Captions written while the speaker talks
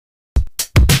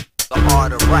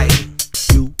art of writing.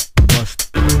 You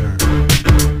must learn.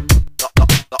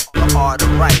 The art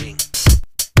of writing.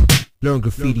 Learn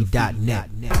graffiti.net.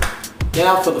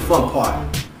 Now for the fun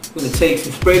part. We're going to take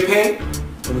some spray paint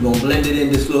and we're going to blend it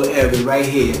in this little area right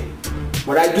here.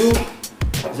 What I do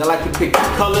is I like to pick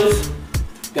colors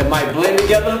that might blend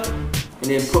together and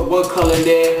then put one color in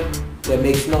there that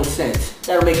makes no sense.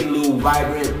 That'll make it a little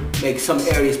vibrant, make some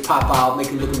areas pop out, make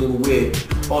it look a little weird.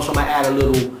 Also, I'm going to add a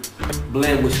little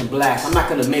blend with some black. I'm not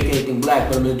going to make anything black,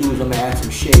 but what I'm going to do is I'm going to add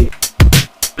some shade.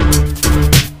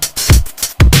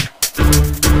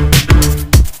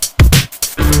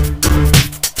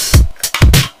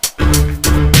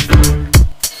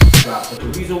 But the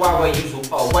reason why I use a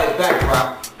white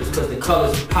backdrop is because the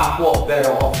colors pop off better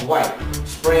off white.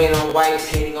 Spraying on white,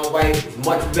 painting on white is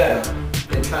much better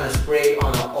than trying to spray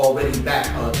on an already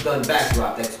done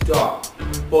backdrop that's dark.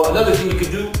 But another thing you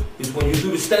can do is when you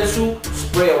do the stencil,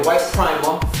 spray a white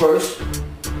primer first.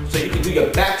 So you can do your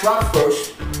backdrop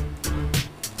first,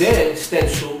 then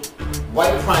stencil,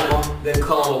 white primer, then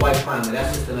color on the white primer.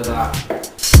 That's just another option.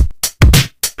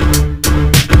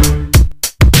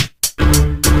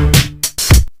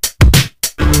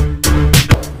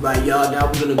 Right, y'all, now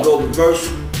we're going to go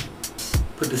reverse,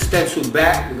 put the stencil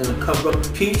back, we're going to cover up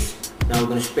the piece, now we're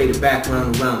going to spray the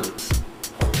background around it.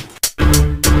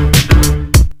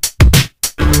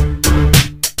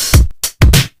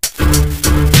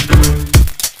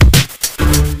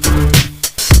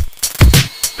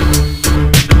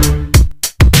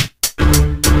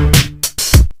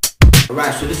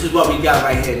 Alright, so this is what we got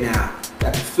right here now.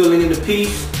 Got the filling in the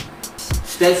piece,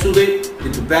 stenciled it,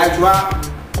 did the backdrop.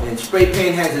 And spray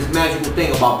paint has this magical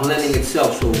thing about blending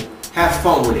itself, so have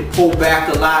fun with it. Pull back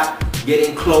a lot, get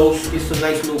in close, get some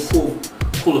nice little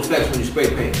cool effects when you spray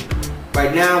paint.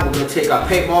 Right now, we're going to take our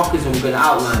paint markers and we're going to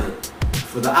outline it.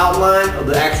 For the outline of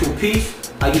the actual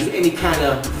piece, I use any kind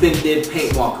of thin nib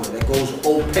paint marker that goes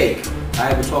opaque.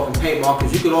 Alright, we're talking paint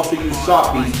markers. You can also use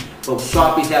Sharpies, but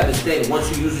Sharpies have this thing.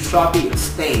 Once you use a Sharpie, it's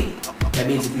stained. That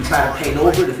means if you try to paint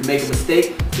over it, if you make a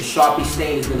mistake, the Sharpie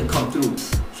stain is going to come through.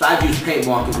 So I use paint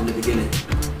markers in the beginning.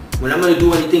 When I'm going to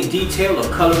do anything detailed or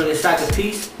coloring inside the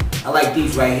piece, I like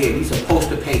these right here. These are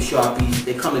poster paint Sharpies.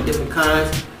 They come in different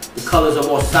kinds. The colors are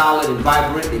more solid and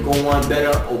vibrant. They go on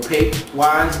better opaque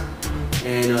wise.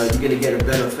 And you're going to get a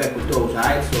better effect with those.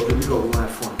 Alright, so here we go. We're going to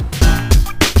have fun.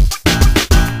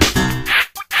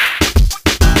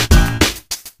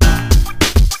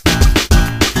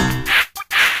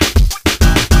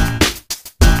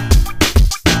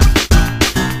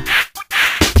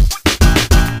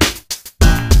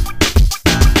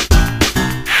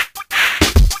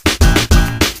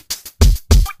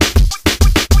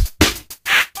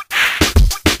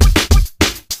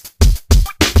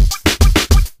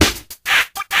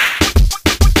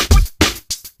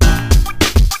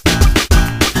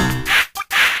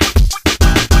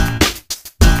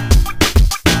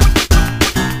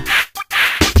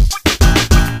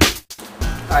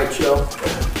 Alright, y'all,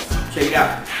 check it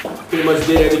out. Pretty much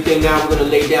did everything. Now we're going to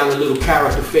lay down a little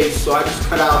character face. So I just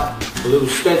cut out a little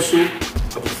stencil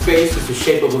of a face. It's the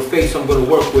shape of a face I'm going to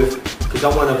work with because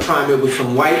I want to prime it with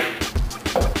some white.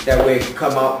 That way it can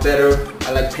come out better.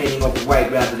 I like painting over white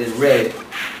rather than red.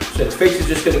 So the face is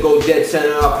just going to go dead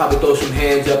center. I'll probably throw some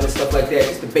hands up and stuff like that.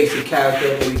 Just the basic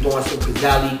character. Maybe throw on some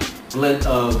Kazali blend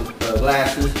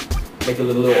glasses. Make it a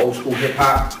little old school hip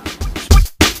hop.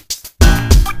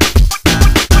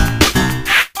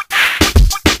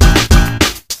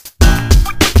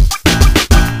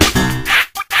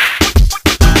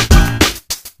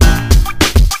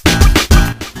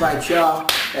 Right, y'all,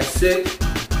 that's it.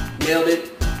 Nailed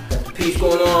it. Got the piece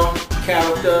going on,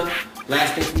 character.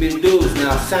 Last thing for me to do is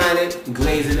now sign it and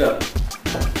glaze it up.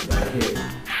 Right here.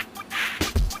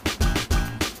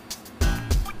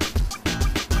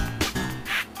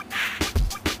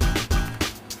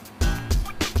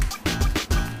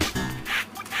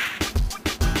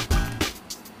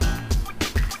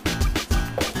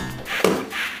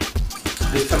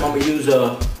 This time I'm going to use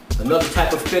another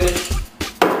type of finish.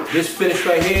 This finish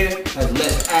right here has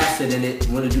less acid in it.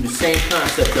 I'm going to do the same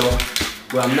concept though,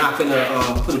 where I'm not going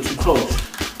to put it too close.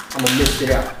 I'm going to mix it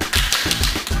out.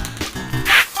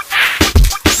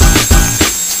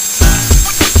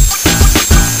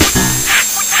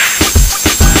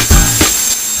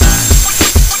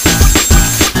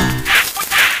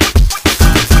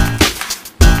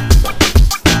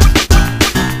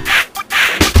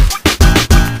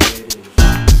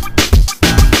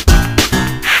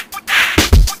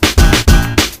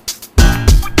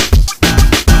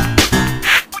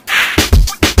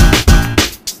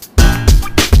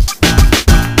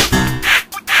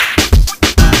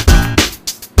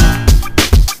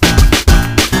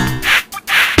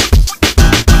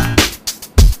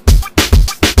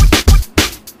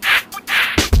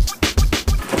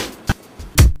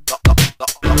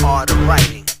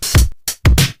 writing.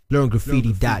 Learn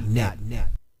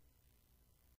graffiti.net.